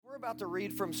about to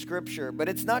read from Scripture, but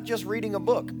it's not just reading a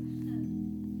book. How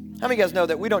many of you guys know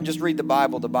that we don't just read the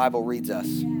Bible reads us?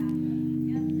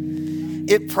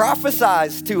 It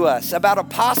prophesies to us about a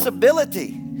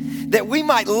possibility that we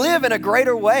might live in a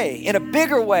greater way, in a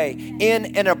bigger way,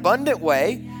 in an abundant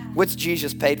way, which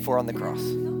Jesus paid for on the cross.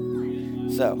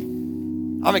 So,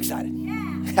 I'm excited.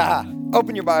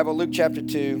 Open your Bible, Luke chapter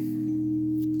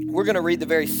 2. We're going to read the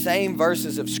very same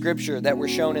verses of Scripture that were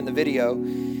shown in the video,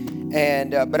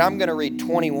 but I'm going to read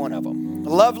 21 of them.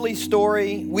 Lovely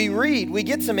story. We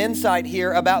get some insight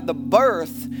here about the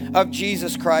birth of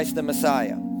Jesus Christ the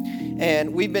Messiah.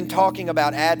 And we've been talking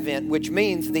about Advent, which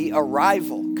means the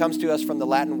arrival. Comes to us from the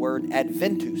Latin word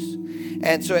adventus.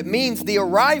 And so it means the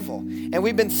arrival. And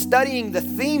we've been studying the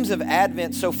themes of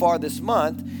Advent so far this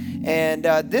month. And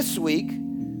this week,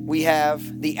 we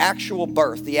have the actual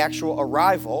birth, the actual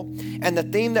arrival. And the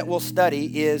theme that we'll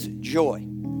study is joy.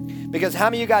 Because how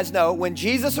many of you guys know when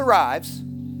Jesus arrives,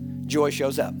 joy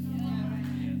shows up?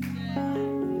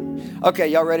 Okay,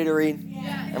 y'all ready to read?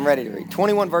 I'm ready to read.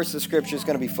 21 verses of Scripture is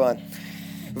going to be fun.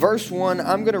 Verse 1,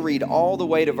 I'm going to read all the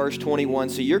way to verse 21,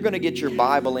 so you're going to get your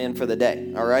Bible in for the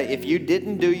day, all right? If you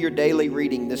didn't do your daily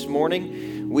reading this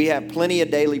morning, we have plenty of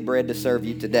daily bread to serve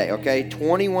you today, okay?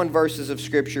 21 verses of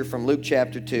Scripture from Luke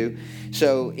chapter 2.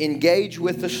 So engage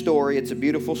with the story. It's a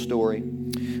beautiful story.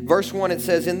 Verse 1, it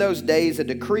says, "In those days a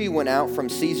decree went out from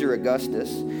Caesar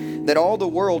Augustus that all the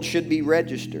world should be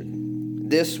registered.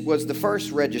 This was the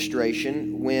first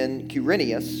registration when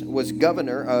Quirinius was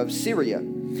governor of Syria.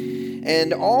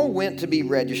 And all went to be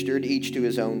registered, each to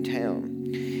his own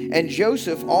town. And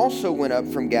Joseph also went up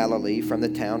from Galilee, from the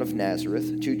town of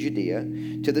Nazareth to Judea,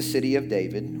 to the city of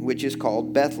David, which is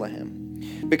called Bethlehem,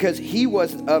 because he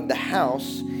was of the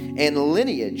house and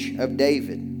lineage of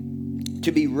David,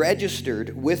 to be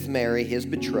registered with Mary, his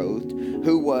betrothed,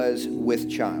 who was with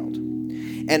child.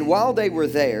 And while they were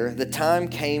there, the time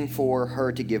came for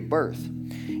her to give birth.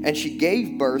 And she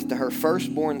gave birth to her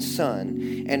firstborn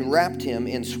son, and wrapped him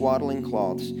in swaddling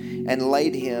cloths, and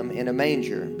laid him in a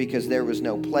manger, because there was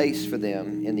no place for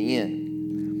them in the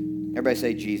inn." Everybody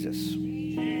say Jesus.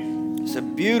 It's a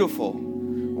beautiful,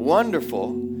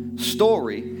 wonderful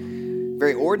story,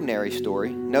 very ordinary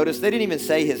story. Notice they didn't even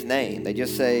say his name. They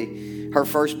just say her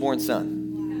firstborn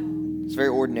son. It's very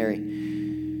ordinary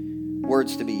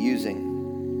words to be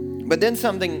using. But then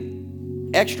something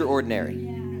extraordinary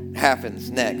happens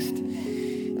next.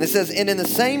 And it says, "And in the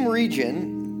same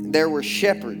region there were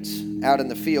shepherds out in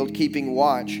the field, keeping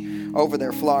watch over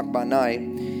their flock by night.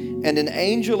 And an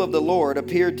angel of the Lord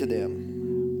appeared to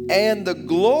them. And the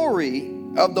glory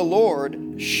of the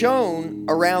Lord shone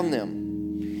around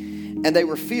them. And they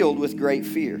were filled with great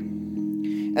fear.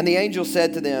 And the angel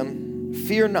said to them,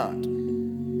 'Fear not.'"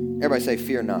 Everybody say,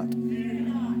 "Fear not.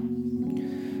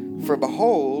 "For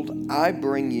behold, I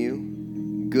bring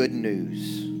you good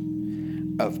news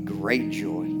of great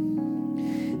joy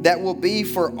that will be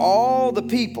for all the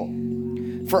people.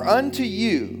 For unto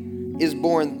you is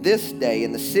born this day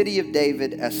in the city of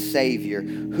David a Savior,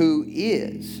 who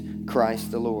is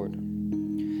Christ the Lord.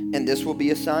 And this will be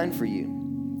a sign for you.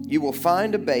 You will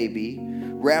find a baby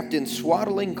wrapped in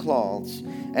swaddling cloths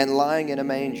and lying in a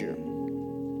manger."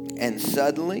 And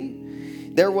suddenly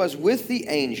there was with the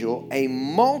angel a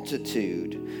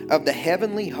multitude of the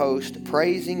heavenly host,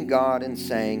 praising God and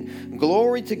saying,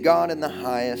 "Glory to God in the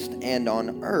highest, and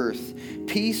on earth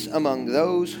peace among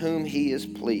those whom he is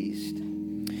pleased."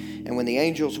 And when the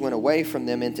angels went away from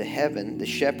them into heaven, the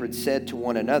shepherds said to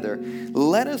one another,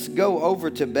 "Let us go over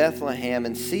to Bethlehem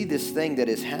and see this thing that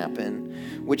has happened,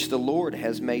 which the Lord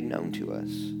has made known to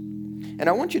us." And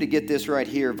I want you to get this right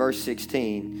here, verse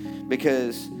 16,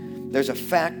 because there's a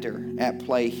factor at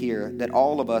play here that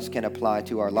all of us can apply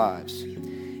to our lives.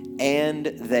 "And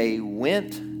they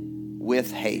went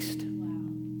with haste."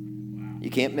 You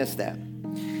can't miss that.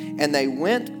 "And they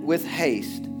went with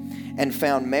haste and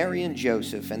found Mary and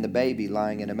Joseph and the baby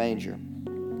lying in a manger.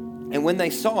 And when they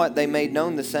saw it, they made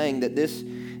known the saying that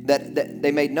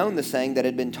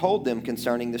had been told them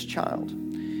concerning this child.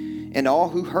 And all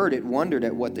who heard it wondered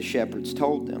at what the shepherds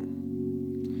told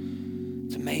them."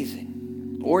 It's amazing.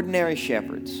 Ordinary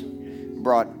shepherds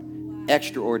brought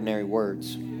extraordinary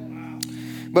words.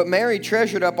 "But Mary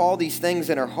treasured up all these things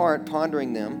in her heart,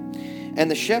 pondering them. And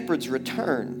the shepherds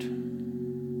returned."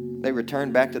 They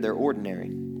returned back to their ordinary,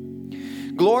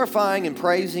 "glorifying and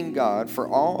praising God for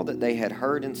all that they had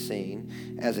heard and seen,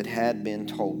 as it had been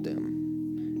told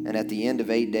them. And at the end of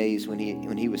 8 days, when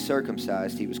he was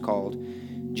circumcised, he was called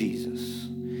Jesus,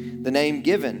 the name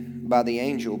given by the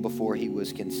angel before he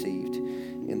was conceived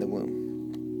in the womb."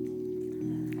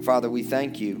 Father, we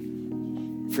thank you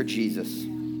for Jesus.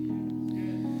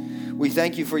 We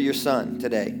thank you for your Son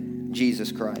today,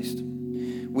 Jesus Christ.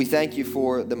 We thank you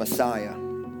for the Messiah.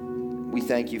 We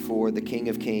thank you for the King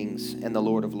of Kings and the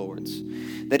Lord of Lords.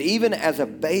 That even as a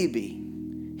baby,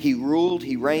 he ruled,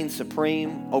 he reigned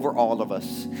supreme over all of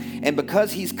us. And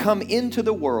because he's come into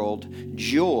the world,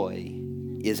 joy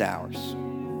is ours.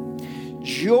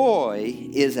 Joy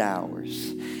is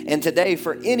ours. And today,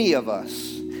 for any of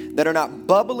us that are not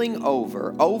bubbling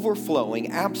over,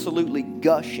 overflowing, absolutely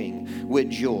gushing with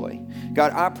joy,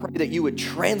 God, I pray that you would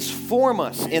transform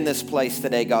us in this place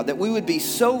today, God, that we would be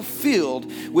so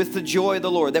filled with the joy of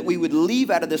the Lord, that we would leave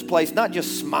out of this place not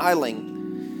just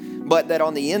smiling, but that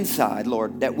on the inside,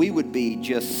 Lord, that we would be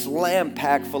just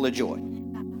slam-packed full of joy.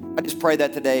 I just pray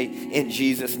that today in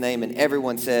Jesus' name, and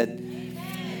everyone said,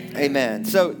 amen.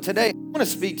 So today, I want to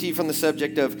speak to you from the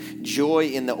subject of joy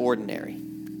in the ordinary.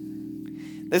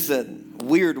 This is a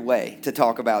weird way to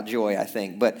talk about joy, I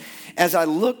think. But as I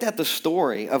looked at the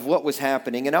story of what was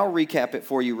happening, and I'll recap it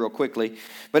for you real quickly,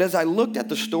 but as I looked at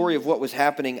the story of what was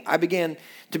happening, I began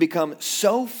to become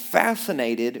so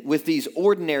fascinated with these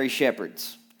ordinary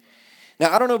shepherds.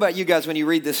 Now, I don't know about you guys when you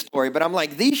read this story, but I'm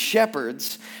like, these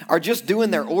shepherds are just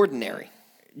doing their ordinary,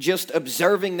 just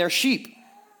observing their sheep.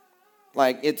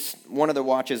 Like, it's one of the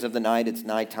watches of the night, it's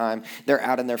nighttime, they're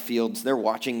out in their fields, they're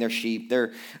watching their sheep,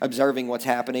 they're observing what's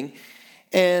happening.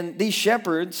 And these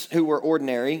shepherds who were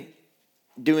ordinary,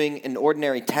 doing an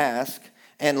ordinary task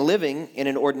and living in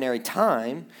an ordinary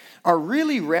time, are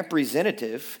really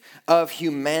representative of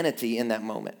humanity in that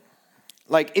moment.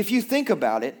 Like, if you think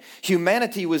about it,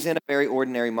 humanity was in a very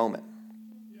ordinary moment.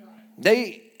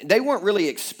 They weren't really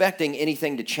expecting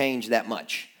anything to change that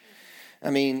much. I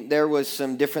mean, there was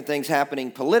some different things happening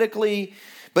politically,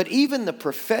 but even the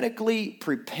prophetically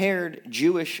prepared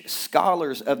Jewish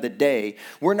scholars of the day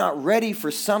were not ready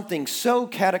for something so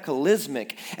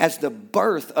cataclysmic as the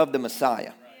birth of the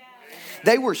Messiah.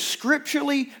 They were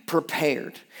scripturally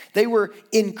prepared. They were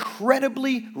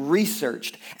incredibly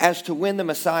researched as to when the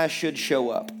Messiah should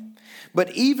show up. But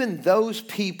even those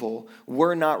people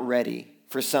were not ready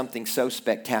for something so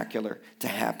spectacular to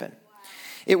happen.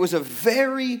 It was a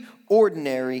very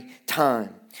ordinary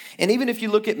time. And even if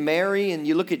you look at Mary and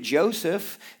you look at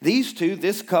Joseph, these two,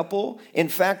 this couple, in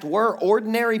fact, were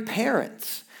ordinary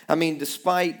parents. I mean,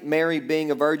 despite Mary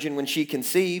being a virgin when she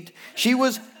conceived, she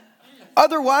was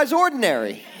otherwise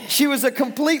ordinary. She was a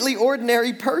completely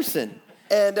ordinary person.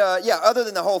 And other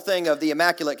than the whole thing of the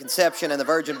Immaculate Conception and the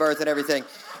virgin birth and everything,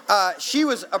 she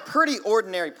was a pretty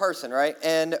ordinary person, right?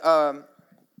 And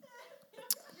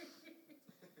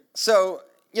so,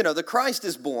 the Christ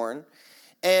is born,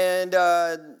 and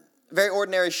very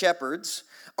ordinary shepherds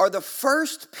are the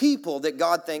first people that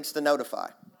God thinks to notify,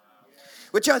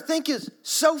 which I think is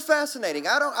so fascinating.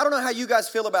 I don't know how you guys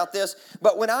feel about this,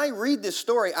 but when I read this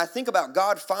story, I think about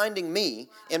God finding me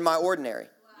in my ordinary.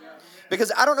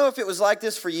 Because I don't know if it was like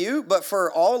this for you, but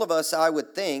for all of us, I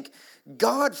would think,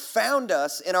 God found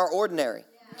us in our ordinary.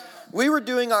 We were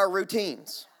doing our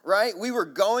routines, right? We were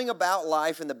going about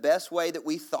life in the best way that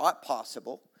we thought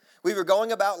possible. We were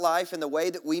going about life in the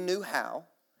way that we knew how.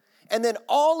 And then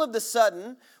all of a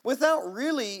sudden, without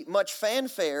really much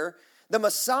fanfare, the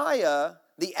Messiah,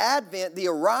 the advent, the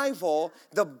arrival,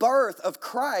 the birth of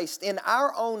Christ in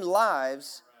our own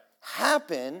lives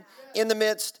happen in the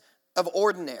midst of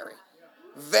ordinary.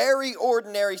 Very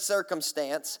ordinary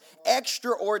circumstance,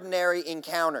 extraordinary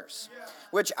encounters.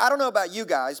 Which I don't know about you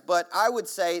guys, but I would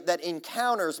say that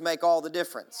encounters make all the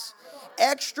difference.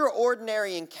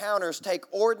 Extraordinary encounters take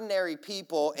ordinary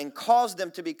people and cause them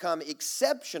to become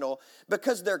exceptional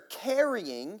because they're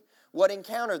carrying what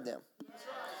encountered them.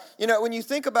 When you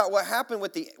think about what happened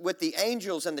with the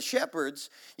angels and the shepherds,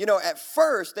 at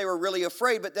first they were really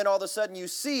afraid, but then all of a sudden you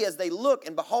see as they look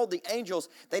and behold the angels,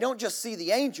 they don't just see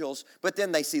the angels, but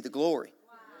then they see the glory.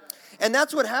 And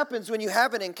that's what happens when you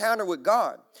have an encounter with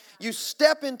God. You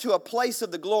step into a place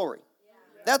of the glory.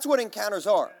 That's what encounters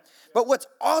are. But what's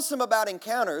awesome about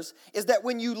encounters is that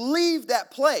when you leave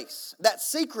that place, that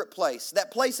secret place,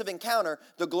 that place of encounter,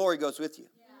 the glory goes with you.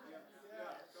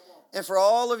 And for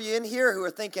all of you in here who are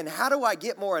thinking, how do I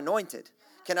get more anointed?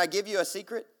 Can I give you a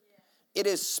secret? It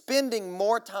is spending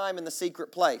more time in the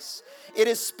secret place. It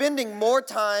is spending more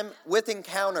time with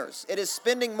encounters. It is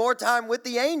spending more time with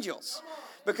the angels.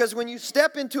 Because when you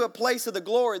step into a place of the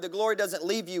glory doesn't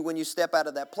leave you when you step out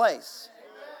of that place.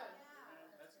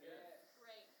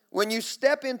 When you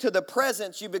step into the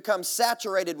presence, you become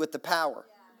saturated with the power.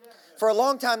 For a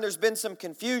long time, there's been some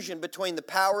confusion between the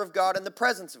power of God and the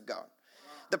presence of God.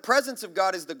 The presence of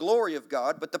God is the glory of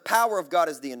God, but the power of God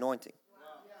is the anointing.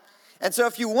 And so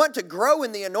if you want to grow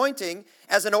in the anointing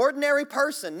as an ordinary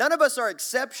person, none of us are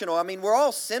exceptional. I mean, we're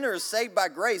all sinners saved by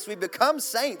grace. We become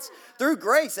saints through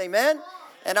grace, amen?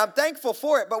 And I'm thankful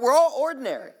for it, but we're all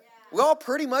ordinary. We all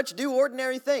pretty much do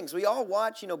ordinary things. We all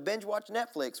watch, binge watch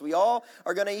Netflix. We all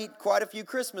are going to eat quite a few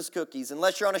Christmas cookies,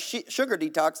 unless you're on a sugar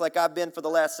detox like I've been for the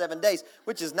last 7 days,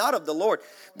 which is not of the Lord.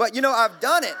 But, I've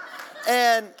done it,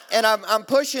 and I'm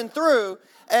pushing through.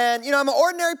 And, I'm an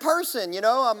ordinary person,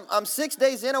 I'm 6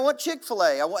 days in. I want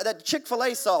Chick-fil-A. I want that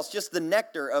Chick-fil-A sauce, just the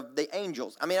nectar of the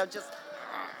angels. I mean, I just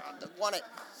want it.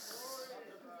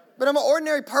 But I'm an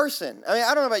ordinary person. I mean,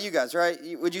 I don't know about you guys, right?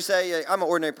 Would you say I'm an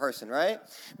ordinary person, right?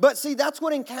 But see, that's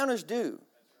what encounters do.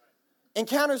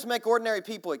 Encounters make ordinary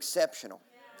people exceptional.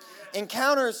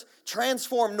 Encounters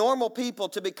transform normal people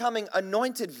to becoming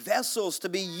anointed vessels to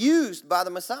be used by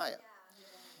the Messiah.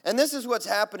 And this is what's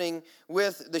happening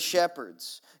with the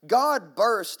shepherds. God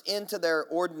burst into their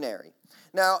ordinary.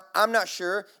 Now, I'm not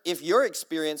sure if your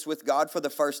experience with God for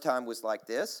the first time was like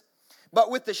this, but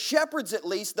with the shepherds at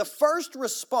least, the first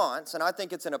response, and I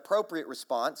think it's an appropriate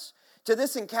response, to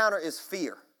this encounter is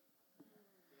fear.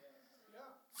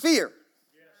 Fear.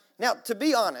 Now, to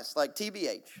be honest, like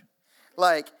TBH,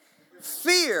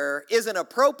 fear is an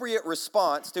appropriate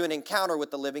response to an encounter with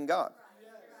the living God.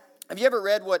 Have you ever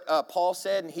read what Paul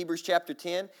said in Hebrews chapter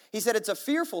 10? He said it's a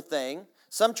fearful thing,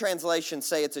 some translations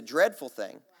say it's a dreadful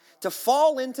thing, to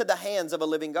fall into the hands of a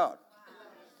living God.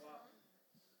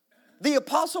 The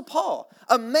Apostle Paul,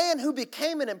 a man who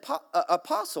became an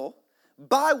apostle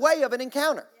by way of an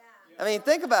encounter. I mean,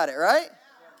 think about it, right?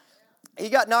 He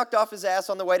got knocked off his ass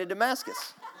on the way to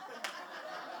Damascus.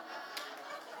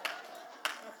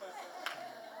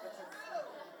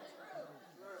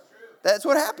 That's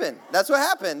what happened. That's what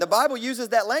happened. The Bible uses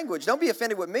that language. Don't be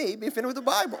offended with me. Be offended with the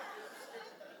Bible.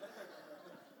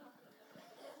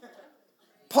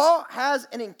 Paul has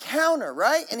an encounter,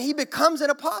 right? And he becomes an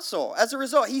apostle. As a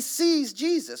result, he sees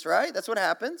Jesus, right? That's what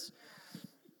happens.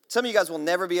 Some of you guys will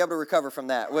never be able to recover from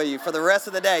that, will you? For the rest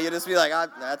of the day, you'll just be like,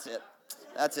 that's it.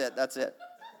 That's it. That's it.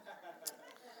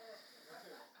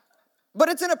 But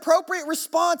it's an appropriate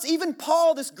response. Even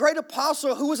Paul, this great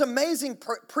apostle who was amazing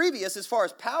previous as far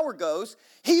as power goes,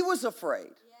 he was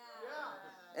afraid.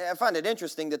 Yeah. I find it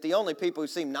interesting that the only people who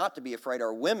seem not to be afraid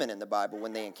are women in the Bible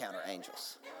when they encounter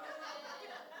angels.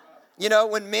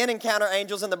 When men encounter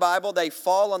angels in the Bible, they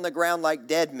fall on the ground like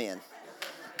dead men.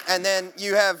 And then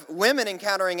you have women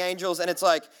encountering angels, and it's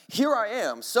like, here I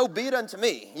am, so be it unto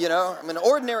me. I'm an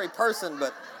ordinary person,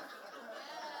 but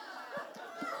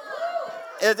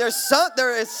there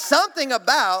is something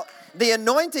about the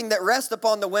anointing that rests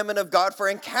upon the women of God for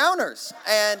encounters.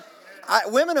 And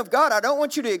women of God, I don't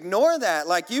want you to ignore that.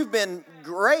 Like, you've been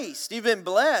graced, you've been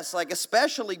blessed, like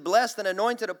especially blessed and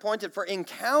anointed, appointed for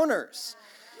encounters.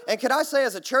 And could I say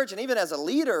as a church and even as a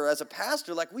leader, as a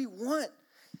pastor, like we want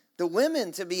the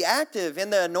women to be active in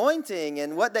the anointing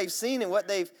and what they've seen and what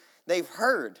they've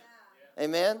heard.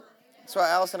 Amen? That's why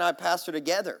Alice and I pastor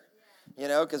together.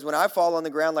 Because when I fall on the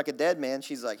ground like a dead man,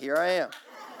 she's like, here I am.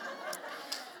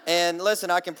 And listen,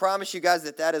 I can promise you guys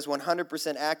that is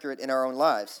 100% accurate in our own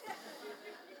lives.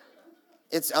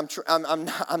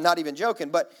 I'm not even joking,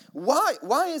 but why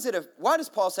does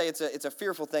Paul say it's a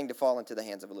fearful thing to fall into the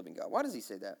hands of a living God? Why does he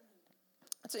say that?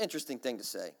 That's an interesting thing to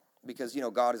say because,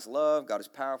 God is love, God is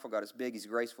powerful, God is big, he's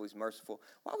graceful, he's merciful.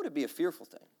 Why would it be a fearful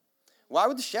thing? Why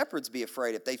would the shepherds be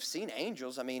afraid if they've seen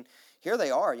angels? I mean, here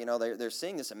they are, they're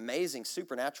seeing this amazing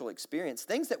supernatural experience,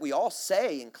 things that we all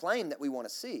say and claim that we want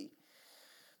to see.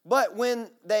 But when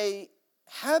they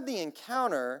have the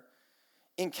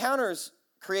encounters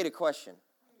create a question,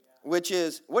 which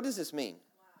is, what does this mean?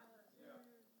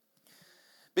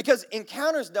 Because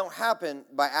encounters don't happen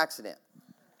by accident.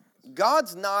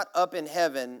 God's not up in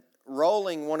heaven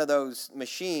rolling one of those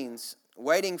machines,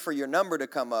 waiting for your number to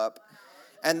come up,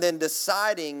 and then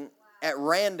deciding at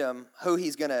random who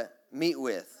he's going to meet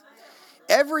with.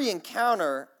 Every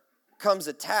encounter comes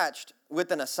attached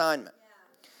with an assignment.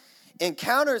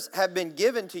 Encounters have been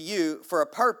given to you for a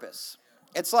purpose.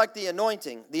 It's like the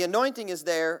anointing. The anointing is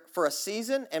there for a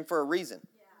season and for a reason.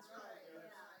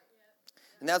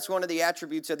 And that's one of the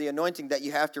attributes of the anointing that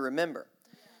you have to remember.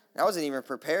 I wasn't even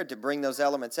prepared to bring those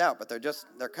elements out, but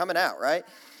they're coming out, right?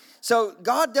 So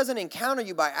God doesn't encounter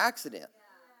you by accident.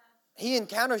 He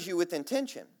encounters you with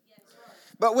intention.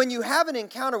 But when you have an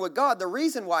encounter with God, the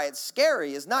reason why it's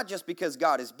scary is not just because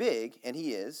God is big, and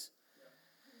he is,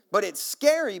 but it's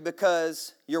scary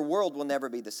because your world will never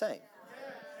be the same.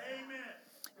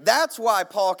 That's why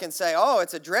Paul can say,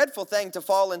 it's a dreadful thing to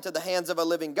fall into the hands of a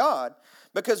living God,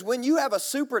 because when you have a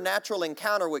supernatural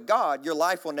encounter with God, your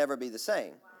life will never be the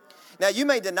same. Now, you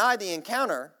may deny the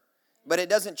encounter, but it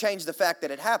doesn't change the fact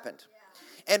that it happened.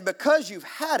 And because you've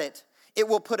had it, it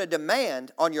will put a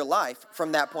demand on your life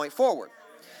from that point forward.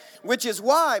 Which is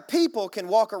why people can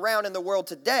walk around in the world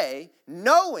today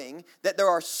knowing that there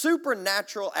are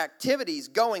supernatural activities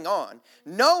going on,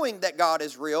 knowing that God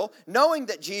is real, knowing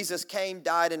that Jesus came,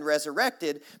 died, and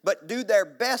resurrected, but do their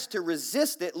best to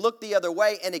resist it, look the other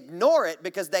way, and ignore it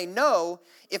because they know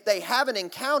if they have an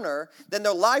encounter, then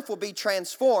their life will be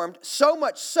transformed, so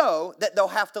much so that they'll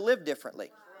have to live differently.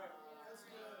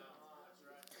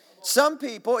 Some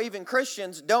people, even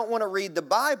Christians, don't want to read the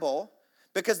Bible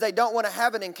because they don't want to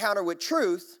have an encounter with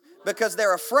truth because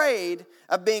they're afraid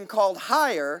of being called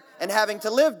higher and having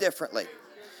to live differently.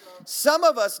 Some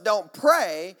of us don't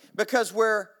pray because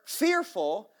we're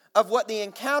fearful of what the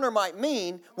encounter might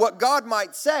mean, what God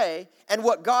might say, and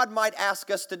what God might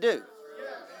ask us to do.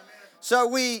 So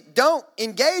we don't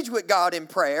engage with God in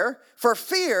prayer for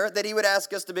fear that He would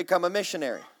ask us to become a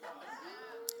missionary.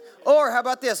 Or how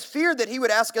about this? Fear that He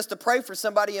would ask us to pray for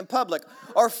somebody in public.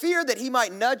 Or fear that He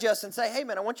might nudge us and say, hey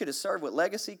man, I want you to serve with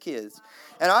Legacy Kids.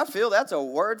 And I feel that's a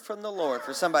word from the Lord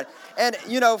for somebody. And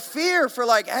fear for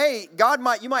like, hey,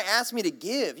 you might ask me to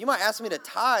give. You might ask me to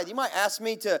tithe. You might ask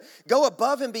me to go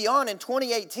above and beyond in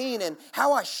 2018 and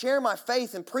how I share my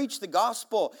faith and preach the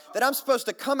gospel. That I'm supposed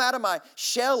to come out of my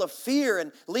shell of fear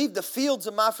and leave the fields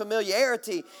of my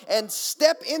familiarity and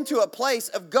step into a place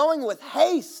of going with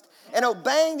haste and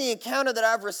obeying the encounter that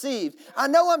I've received. I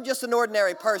know I'm just an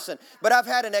ordinary person, but I've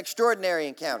had an extraordinary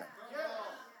encounter.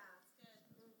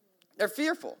 They're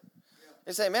fearful.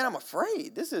 They say, man, I'm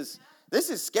afraid. This is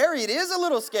scary. It is a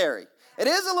little scary. It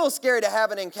is a little scary to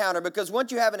have an encounter because once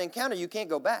you have an encounter, you can't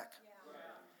go back.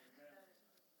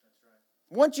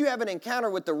 Once you have an encounter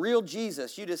with the real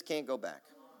Jesus, you just can't go back.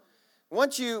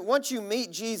 Once you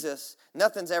meet Jesus,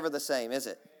 nothing's ever the same, is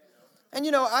it? And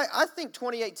I think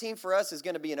 2018 for us is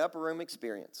going to be an upper room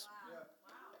experience.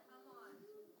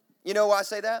 You know why I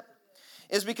say that?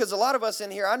 Is because a lot of us in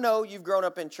here, I know you've grown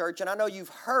up in church and I know you've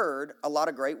heard a lot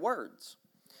of great words.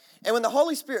 And when the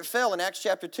Holy Spirit fell in Acts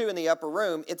chapter 2 in the upper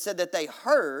room, it said that they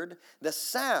heard the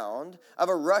sound of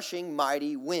a rushing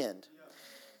mighty wind.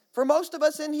 For most of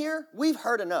us in here, we've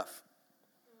heard enough.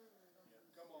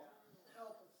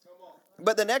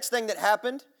 But the next thing that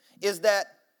happened is that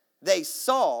they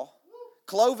saw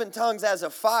cloven tongues as a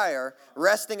fire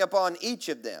resting upon each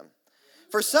of them.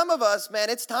 For some of us, man,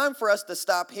 it's time for us to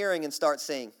stop hearing and start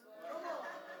seeing.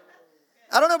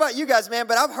 I don't know about you guys, man,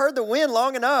 but I've heard the wind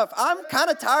long enough. I'm kind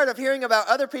of tired of hearing about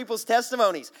other people's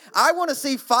testimonies. I want to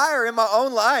see fire in my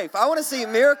own life. I want to see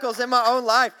miracles in my own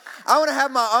life. I want to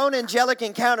have my own angelic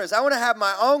encounters. I want to have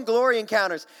my own glory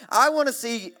encounters. I want to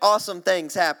see awesome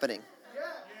things happening.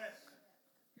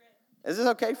 Is this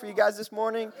okay for you guys this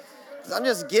morning? I'm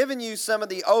just giving you some of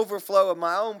the overflow of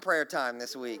my own prayer time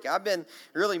this week. I've been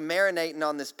really marinating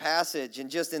on this passage and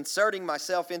just inserting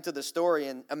myself into the story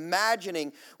and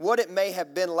imagining what it may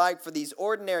have been like for these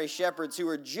ordinary shepherds who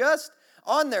were just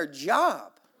on their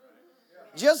job,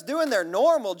 just doing their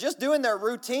normal, just doing their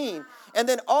routine. And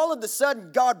then all of a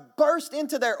sudden, God burst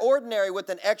into their ordinary with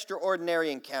an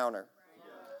extraordinary encounter.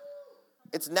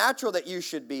 It's natural that you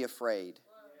should be afraid.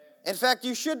 In fact,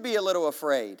 you should be a little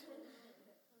afraid.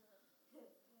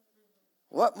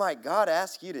 What might God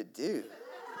ask you to do?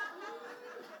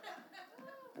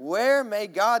 Where may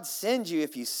God send you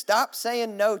if you stop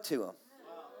saying no to Him?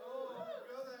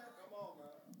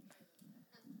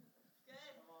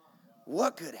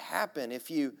 What could happen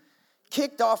if you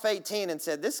kicked off 18 and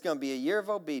said, this is going to be a year of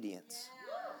obedience?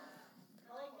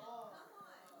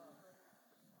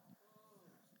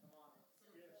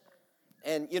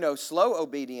 And, slow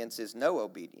obedience is no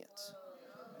obedience.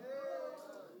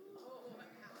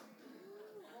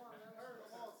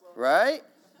 Right?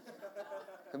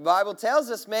 The Bible tells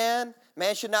us, man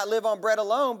should not live on bread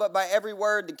alone, but by every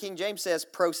word, the King James says,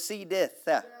 proceedeth.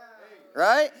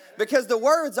 Right? Because the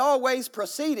word's always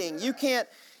proceeding. You can't,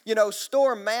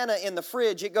 store manna in the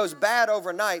fridge. It goes bad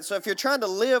overnight. So if you're trying to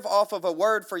live off of a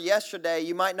word for yesterday,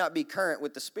 you might not be current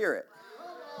with the Spirit.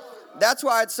 That's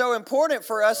why it's so important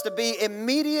for us to be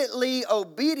immediately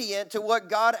obedient to what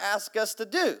God asks us to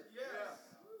do.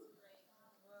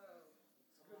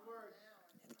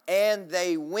 And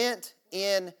they went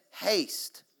in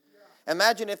haste.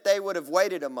 Imagine if they would have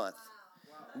waited a month.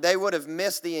 They would have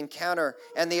missed the encounter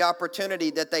and the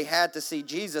opportunity that they had to see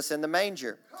Jesus in the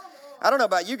manger. I don't know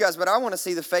about you guys, but I want to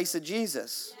see the face of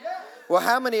Jesus. Well,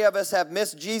 how many of us have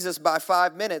missed Jesus by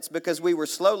 5 minutes because we were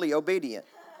slowly obedient?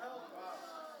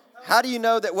 How do you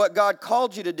know that what God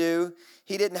called you to do,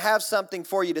 He didn't have something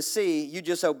for you to see, you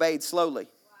just obeyed slowly?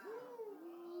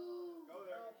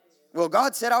 Well,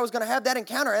 God said I was going to have that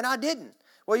encounter, and I didn't.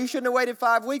 Well, you shouldn't have waited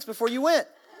 5 weeks before you went.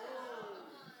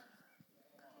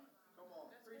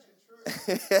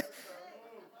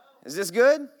 Is this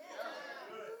good?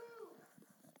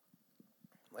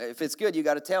 If it's good, you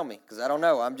got to tell me, because I don't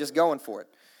know. I'm just going for it.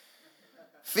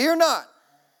 Fear not.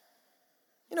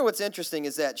 You know what's interesting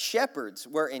is that shepherds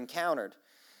were encountered,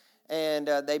 and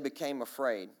they became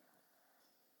afraid.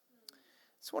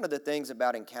 It's one of the things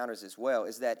about encounters as well,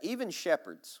 is that even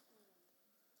shepherds,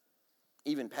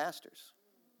 even pastors,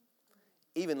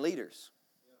 even leaders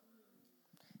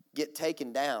get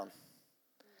taken down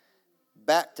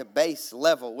back to base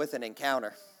level with an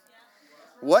encounter.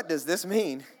 What does this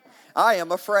mean? I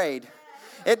am afraid.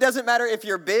 It doesn't matter if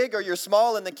you're big or you're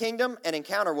small in the kingdom, an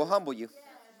encounter will humble you.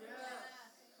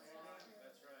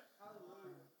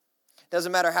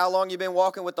 Doesn't matter how long you've been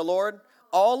walking with the Lord.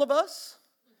 All of us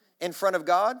in front of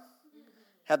God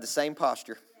have the same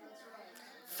posture.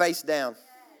 Face down.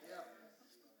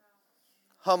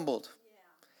 Humbled.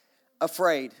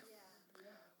 Afraid.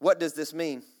 What does this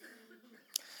mean?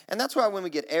 And that's why when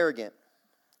we get arrogant,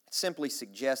 it simply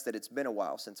suggests that it's been a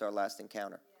while since our last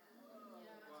encounter.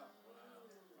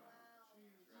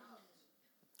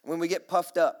 When we get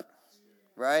puffed up,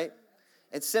 right?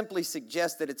 It simply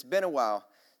suggests that it's been a while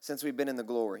since we've been in the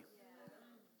glory.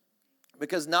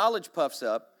 Because knowledge puffs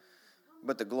up,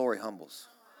 but the glory humbles.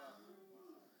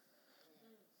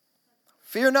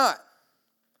 Fear not.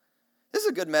 This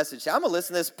is a good message. I'm gonna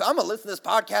listen to this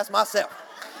podcast myself.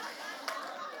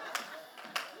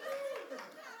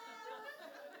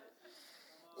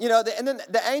 You know, and then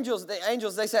the angels,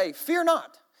 they say, fear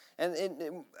not.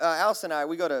 And Alice and I,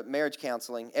 we go to marriage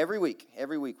counseling every week.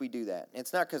 Every week we do that.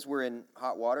 It's not because we're in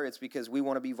hot water. It's because we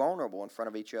want to be vulnerable in front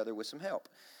of each other with some help.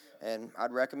 And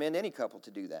I'd recommend any couple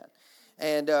to do that.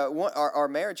 And our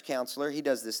marriage counselor, he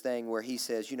does this thing where he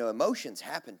says, you know, emotions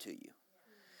happen to you.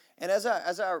 And as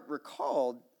I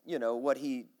recalled, you know, what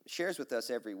he shares with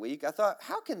us every week, I thought,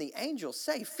 how can the angels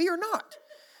say, fear not?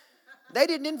 They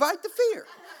didn't invite the fear.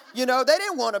 You know, they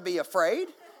didn't want to be afraid.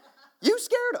 You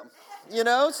scared them. You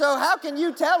know, so how can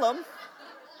you tell them,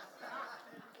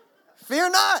 fear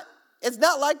not? It's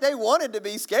not like they wanted to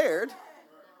be scared,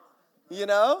 you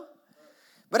know.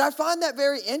 But I find that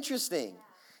very interesting,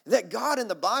 that God in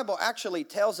the Bible actually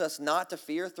tells us not to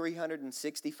fear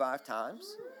 365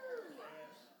 times.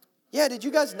 Yeah, did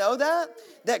you guys know that?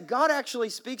 That God actually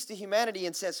speaks to humanity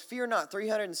and says, fear not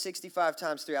 365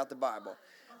 times throughout the Bible.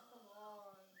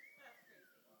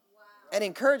 An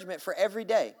encouragement for every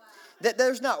day. That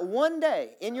there's not one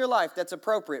day in your life that's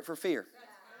appropriate for fear.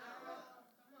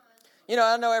 You know,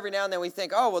 I know every now and then we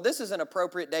think, oh, well, this is an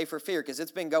appropriate day for fear because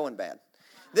it's been going bad.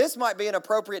 This might be an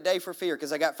appropriate day for fear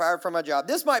because I got fired from my job.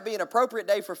 This might be an appropriate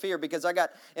day for fear because I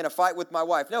got in a fight with my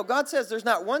wife. No, God says there's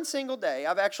not one single day.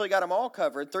 I've actually got them all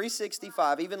covered,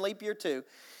 365, even leap year 2.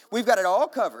 We've got it all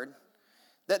covered,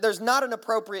 that there's not an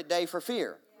appropriate day for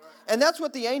fear. And that's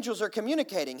what the angels are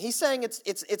communicating. He's saying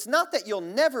it's not that you'll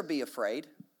never be afraid,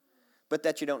 but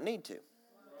that you don't need to.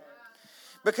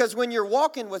 Because when you're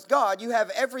walking with God, you have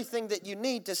everything that you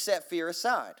need to set fear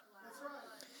aside.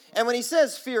 And when he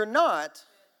says, fear not,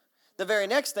 the very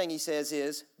next thing he says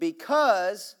is,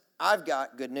 because I've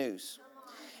got good news.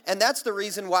 And that's the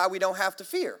reason why we don't have to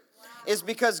fear, is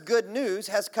because good news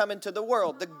has come into the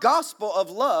world. The gospel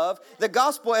of love, the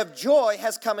gospel of joy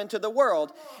has come into the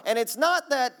world. And it's not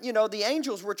that, you know, the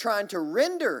angels were trying to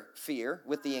render fear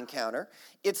with the encounter.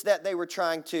 It's that they were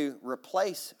trying to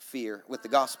replace fear with the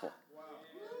gospel.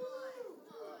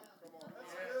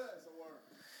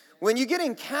 When you get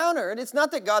encountered, it's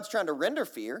not that God's trying to render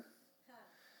fear.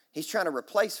 He's trying to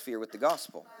replace fear with the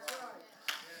gospel.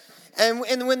 And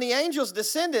when the angels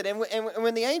descended and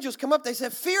when the angels come up, they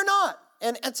said, fear not.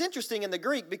 And it's interesting in the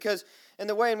Greek because in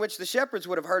the way in which the shepherds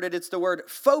would have heard it, it's the word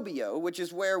phobio, which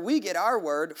is where we get our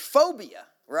word phobia,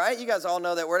 right? You guys all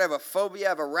know that word. I have a phobia, I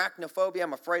have arachnophobia.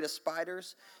 I'm afraid of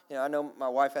spiders. You know, I know my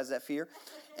wife has that fear.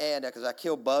 And because I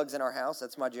kill bugs in our house,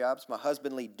 that's my job. It's my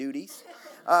husbandly duties.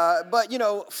 But, you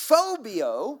know,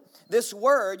 phobio, this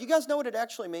word, you guys know what it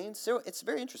actually means? So it's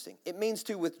very interesting. It means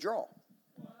to withdraw.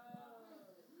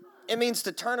 It means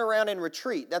to turn around and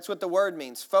retreat. That's what the word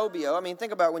means, phobia. I mean,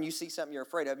 think about when you see something you're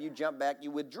afraid of, you jump back,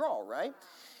 you withdraw, right?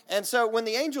 And so when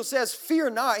the angel says, fear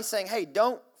not, he's saying, hey,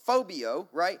 don't phobio,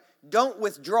 right? Don't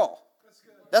withdraw.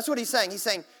 That's what he's saying. He's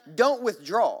saying, don't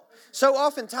withdraw. So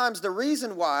oftentimes the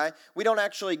reason why we don't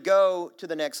actually go to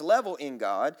the next level in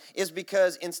God is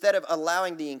because instead of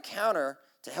allowing the encounter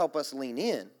to help us lean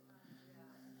in,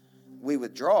 we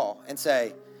withdraw and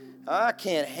say, I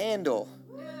can't handle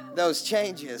those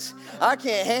changes. I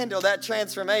can't handle that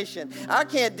transformation. I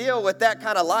can't deal with that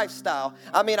kind of lifestyle.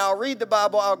 I mean, I'll read the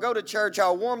Bible, I'll go to church,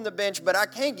 I'll warm the bench, but I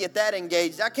can't get that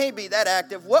engaged. I can't be that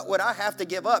active. What would I have to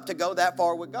give up to go that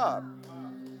far with God?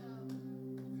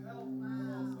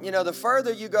 You know, the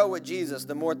further you go with Jesus,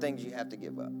 the more things you have to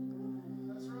give up.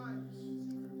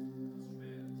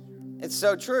 It's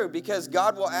so true, because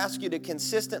God will ask you to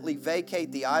consistently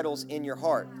vacate the idols in your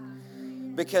heart,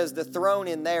 because the throne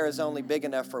in there is only big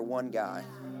enough for one guy,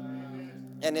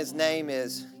 and his name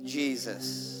is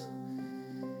Jesus.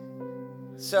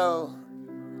 So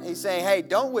he's saying, hey,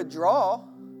 don't withdraw.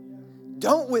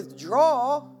 Don't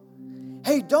withdraw.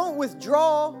 Hey, don't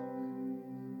withdraw.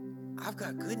 I've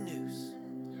got good news.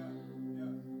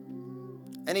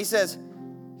 And he says,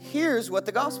 here's what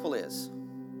the gospel is.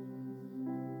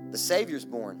 The Savior's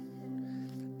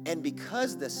born. And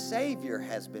because the Savior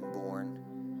has been born,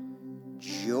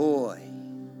 joy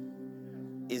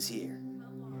is here.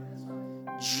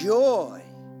 Joy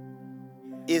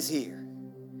is here.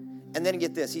 And then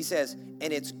get this. He says,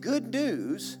 and it's good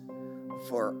news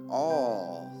for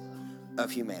all of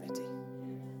humanity.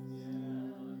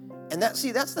 And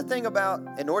that's the thing about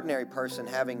an ordinary person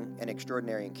having an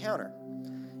extraordinary encounter,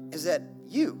 is that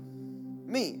you,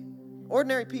 me,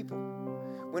 ordinary people,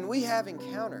 when we have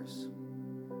encounters,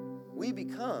 we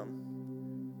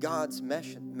become God's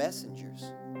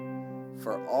messengers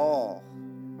for all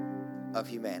of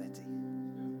humanity.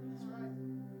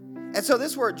 And so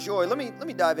this word joy, let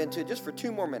me dive into it just for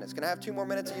 2 more minutes. Can I have 2 more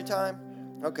minutes of your time?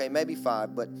 Okay, maybe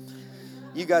 5, but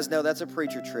you guys know that's a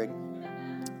preacher trick.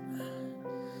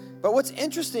 But what's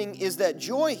interesting is that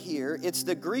joy here, it's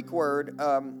the Greek word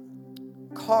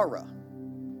kara,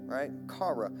 right?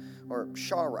 Kara or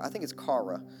shara. I think it's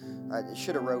kara. I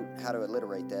should have wrote how to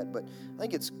alliterate that, but I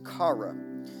think it's kara.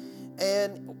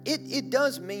 And it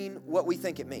does mean what we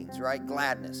think it means, right?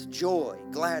 Gladness, joy,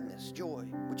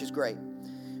 which is great.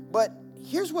 But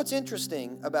here's what's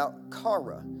interesting about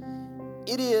kara.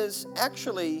 It is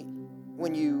actually,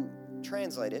 when you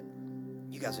translate it,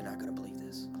 you guys are not going to believe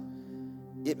this.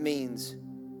 It means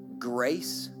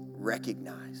grace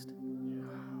recognized.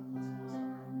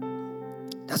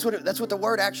 That's what the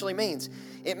word actually means.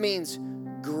 It means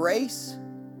grace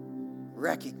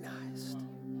recognized.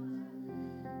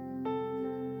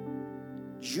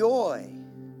 Joy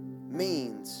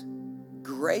means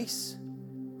grace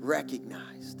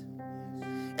recognized.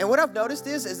 And what I've noticed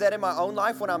is that in my own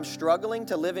life, when I'm struggling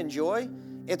to live in joy,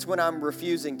 it's when I'm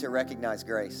refusing to recognize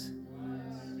grace.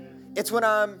 It's when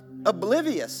I'm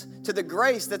oblivious to the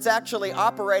grace that's actually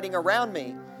operating around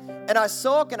me. And I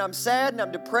sulk and I'm sad and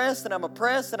I'm depressed and I'm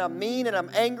oppressed and I'm mean and I'm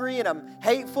angry and I'm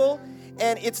hateful.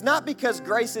 And it's not because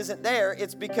grace isn't there.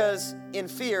 It's because in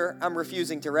fear, I'm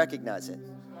refusing to recognize it.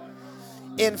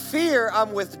 In fear,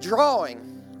 I'm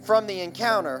withdrawing from the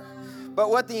encounter. But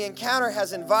what the encounter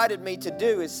has invited me to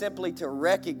do is simply to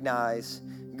recognize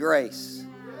grace.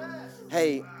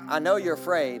 Hey, I know you're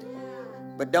afraid,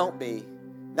 but don't be.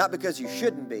 Not because you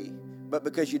shouldn't be, but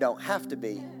because you don't have to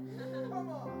be.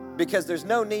 Because there's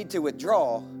no need to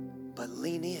withdraw, but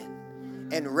lean in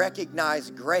and recognize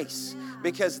grace.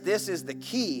 Because this is the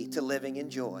key to living in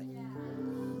joy.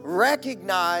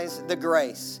 Recognize the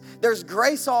grace. There's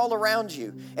grace all around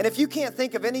you. And if you can't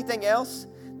think of anything else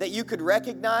that you could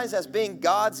recognize as being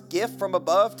God's gift from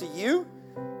above to you,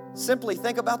 simply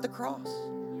think about the cross.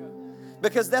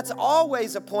 Because that's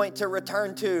always a point to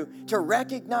return to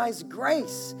recognize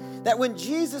grace. That when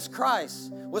Jesus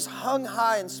Christ was hung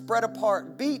high and spread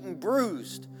apart, beaten,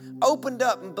 bruised, opened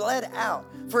up and bled out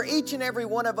for each and every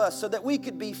one of us so that we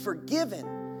could be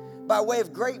forgiven by way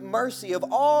of great mercy of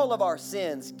all of our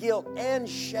sins, guilt, and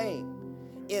shame.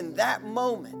 In that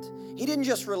moment, He didn't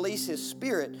just release His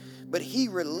Spirit, but He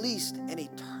released an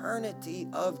eternity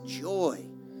of joy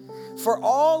for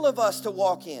all of us to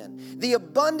walk in. The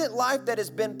abundant life that has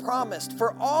been promised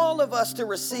for all of us to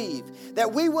receive.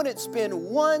 That we wouldn't spend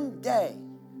one day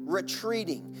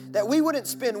retreating. That we wouldn't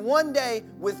spend one day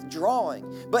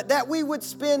withdrawing. But that we would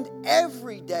spend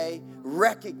every day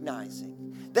recognizing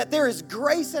that there is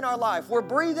grace in our life. We're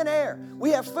breathing air.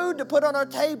 We have food to put on our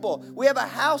table. We have a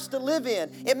house to live in.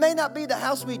 It may not be the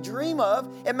house we dream of.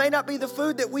 It may not be the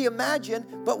food that we imagine,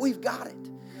 but we've got it.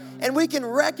 And we can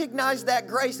recognize that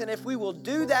grace. And if we will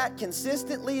do that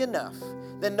consistently enough,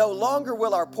 then no longer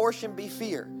will our portion be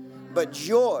fear, but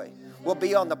joy will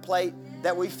be on the plate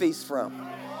that we feast from.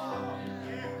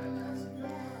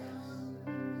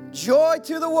 Joy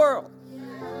to the world.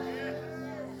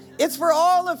 It's for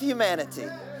all of humanity.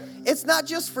 It's not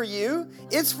just for you.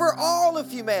 It's for all of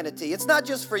humanity. It's not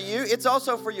just for you. It's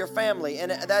also for your family.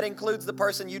 And that includes the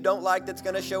person you don't like that's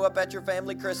going to show up at your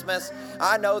family Christmas.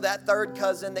 I know that third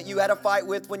cousin that you had a fight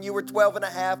with when you were 12 and a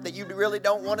half that you really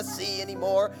don't want to see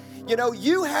anymore. You know,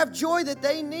 you have joy that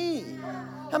they need.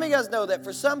 How many of you guys know that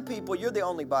for some people, you're the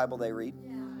only Bible they read?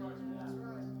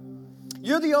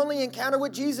 You're the only encounter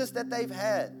with Jesus that they've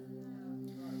had.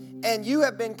 And you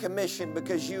have been commissioned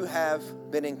because you have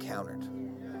been encountered.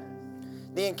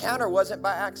 The encounter wasn't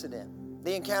by accident.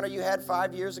 The encounter you had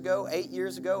 5 years ago, 8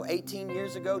 years ago, 18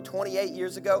 years ago, 28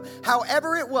 years ago,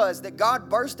 however it was that God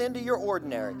burst into your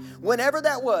ordinary, whenever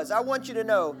that was, I want you to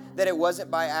know that it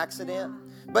wasn't by accident,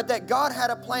 but that God had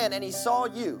a plan and He saw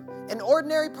you, an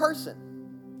ordinary person.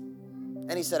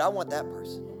 And He said, I want that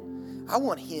person. I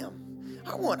want him.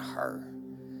 I want her.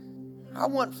 I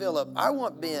want Philip. I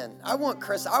want Ben. I want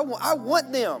Chris. I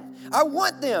want them. I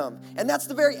want them. And that's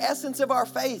the very essence of our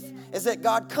faith, is that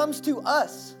God comes to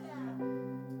us.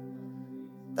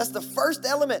 That's the first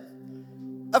element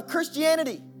of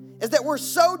Christianity, is that we're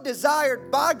so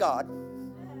desired by God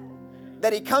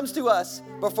that He comes to us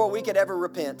before we could ever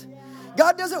repent.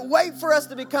 God doesn't wait for us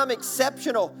to become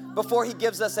exceptional before He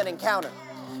gives us an encounter.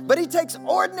 But He takes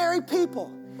ordinary people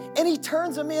and He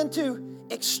turns them into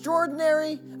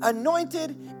extraordinary,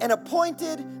 anointed, and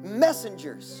appointed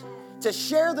messengers to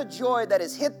share the joy that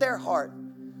has hit their heart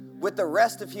with the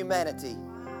rest of humanity.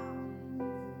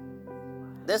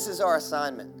 This is our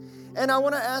assignment. And I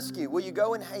want to ask you, will you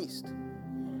go in haste?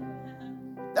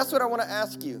 That's what I want to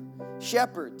ask you.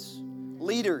 Shepherds,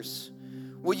 leaders,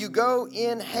 will you go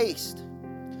in haste?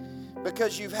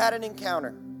 Because you've had an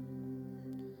encounter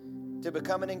to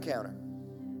become an encounter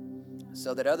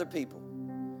so that other people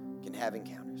can have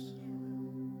encounters.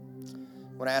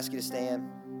 I want to ask you to stand.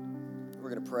 We're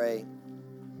going to pray.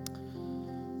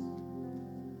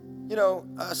 You know,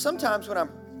 sometimes when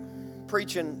I'm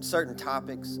preaching certain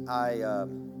topics, I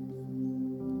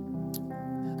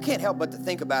can't help but to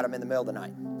think about them in the middle of the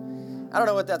night. I don't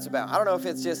know what that's about. I don't know if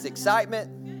it's just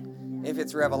excitement, if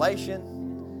it's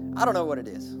revelation. I don't know what it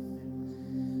is.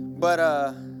 But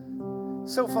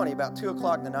so funny, about 2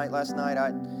 o'clock in the night last night,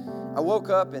 I woke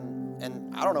up and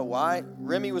I don't know why.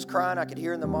 Remy was crying. I could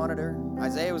hear in the monitor.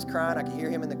 Isaiah was crying. I could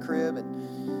hear him in the crib.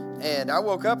 And I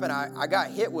woke up and I got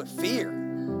hit with fear.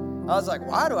 I was like,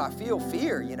 why do I feel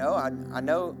fear? You know, I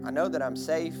know that I'm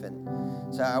safe.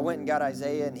 And so I went and got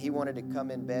Isaiah, and he wanted to come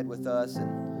in bed with us.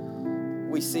 And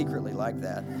we secretly like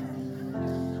that.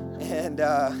 And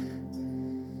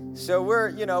so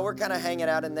we're kind of hanging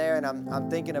out in there. And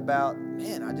I'm thinking about,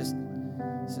 man, I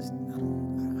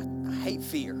hate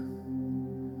fear.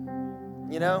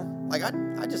 You know, like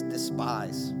I just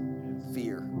despise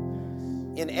fear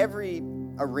in every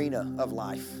arena of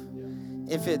life.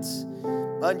 If it's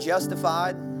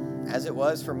unjustified, as it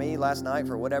was for me last night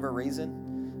for whatever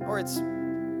reason, or it's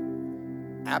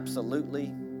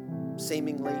absolutely,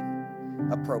 seemingly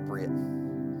appropriate,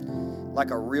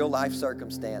 like a real life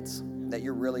circumstance that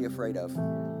you're really afraid of.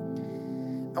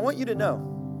 I want you to know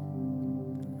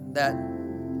that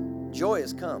joy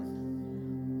has come.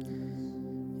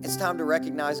 It's time to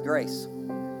recognize grace.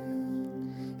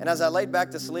 And as I laid back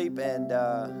to sleep and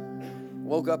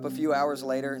woke up a few hours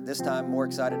later, this time more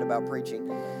excited about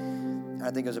preaching, I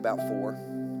think it was about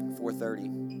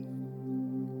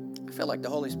 4:30. I felt like the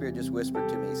Holy Spirit just whispered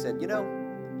to me. He said, you know,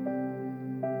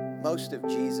 most of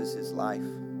Jesus' life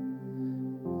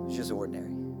was just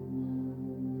ordinary.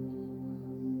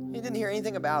 You didn't hear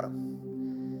anything about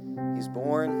him. He's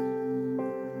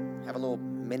born, have a little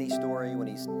mini story when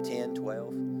he's 10,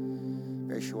 12.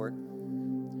 Very short.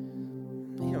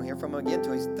 You don't hear from him again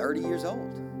until he's 30 years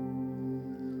old.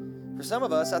 For some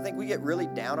of us, I think we get really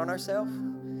down on ourselves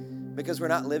because we're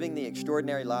not living the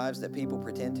extraordinary lives that people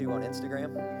pretend to on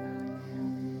Instagram.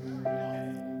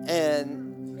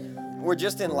 And we're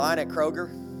just in line at Kroger.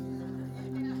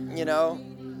 You know,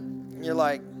 you're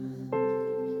like,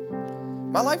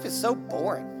 my life is so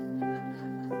boring.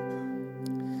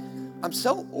 I'm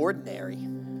so ordinary.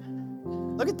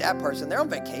 Look at that person. They're on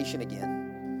vacation again.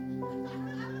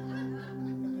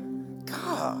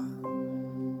 God,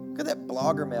 look at that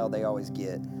blogger mail they always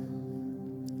get.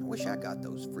 I wish I got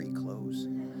those free clothes.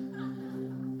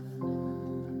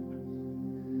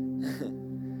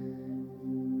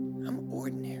 I'm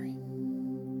ordinary.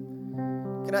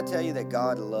 Can I tell you that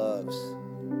God loves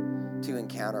to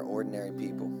encounter ordinary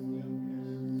people?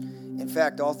 In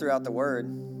fact, all throughout the Word,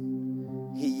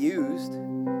 He used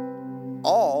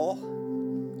all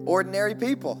ordinary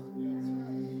people.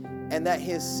 And that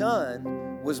His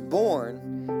Son was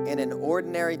born in an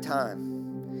ordinary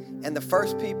time. And the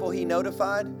first people He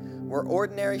notified were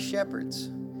ordinary shepherds.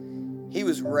 He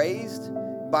was raised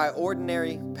by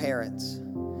ordinary parents,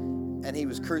 and he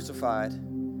was crucified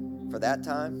for that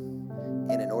time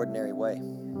in an ordinary way.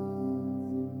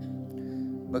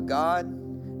 But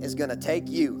God is going to take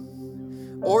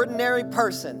you, ordinary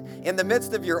person, in the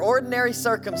midst of your ordinary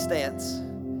circumstance,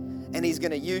 and he's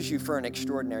going to use you for an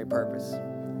extraordinary purpose.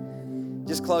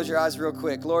 Just close your eyes real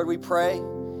quick. Lord, we pray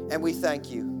and we thank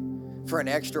you for an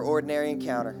extraordinary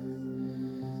encounter.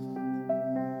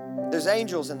 There's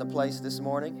angels in the place this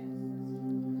morning,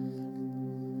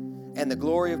 and the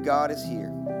glory of God is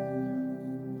here.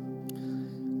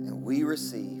 And we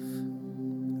receive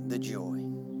the joy.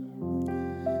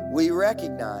 We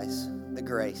recognize the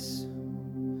grace.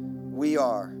 We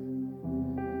are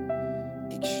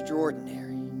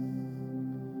extraordinary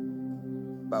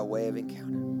by way of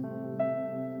encounter.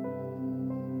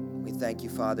 We thank you,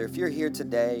 Father. If you're here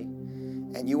today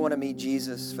and you want to meet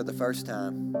Jesus for the first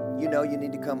time, you know you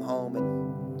need to come home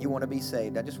and you want to be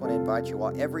saved, I just want to invite you,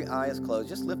 while every eye is closed,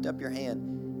 just lift up your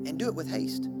hand and do it with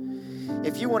haste.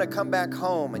 If you want to come back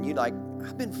home and you're like,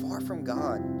 I've been far from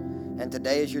God, and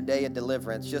today is your day of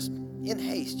deliverance, just in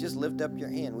haste, just lift up your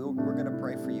hand. We're going to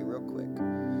pray for you real quick.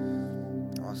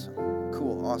 Awesome.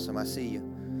 Cool. Awesome. I see you.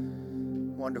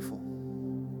 Wonderful.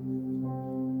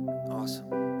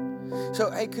 Awesome. So,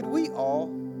 hey, could we all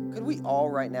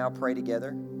right now pray together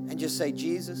and just say,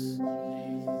 Jesus,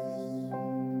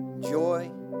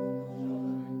 joy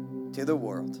to the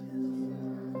world.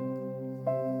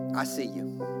 I see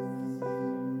you.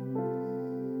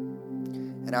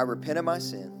 And I repent of my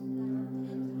sin.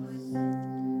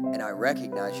 And I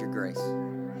recognize your grace.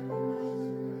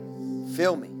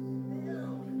 Fill me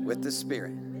with the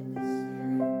Spirit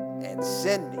and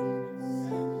send me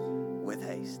with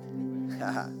haste.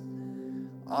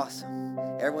 Awesome.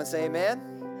 Everyone say amen.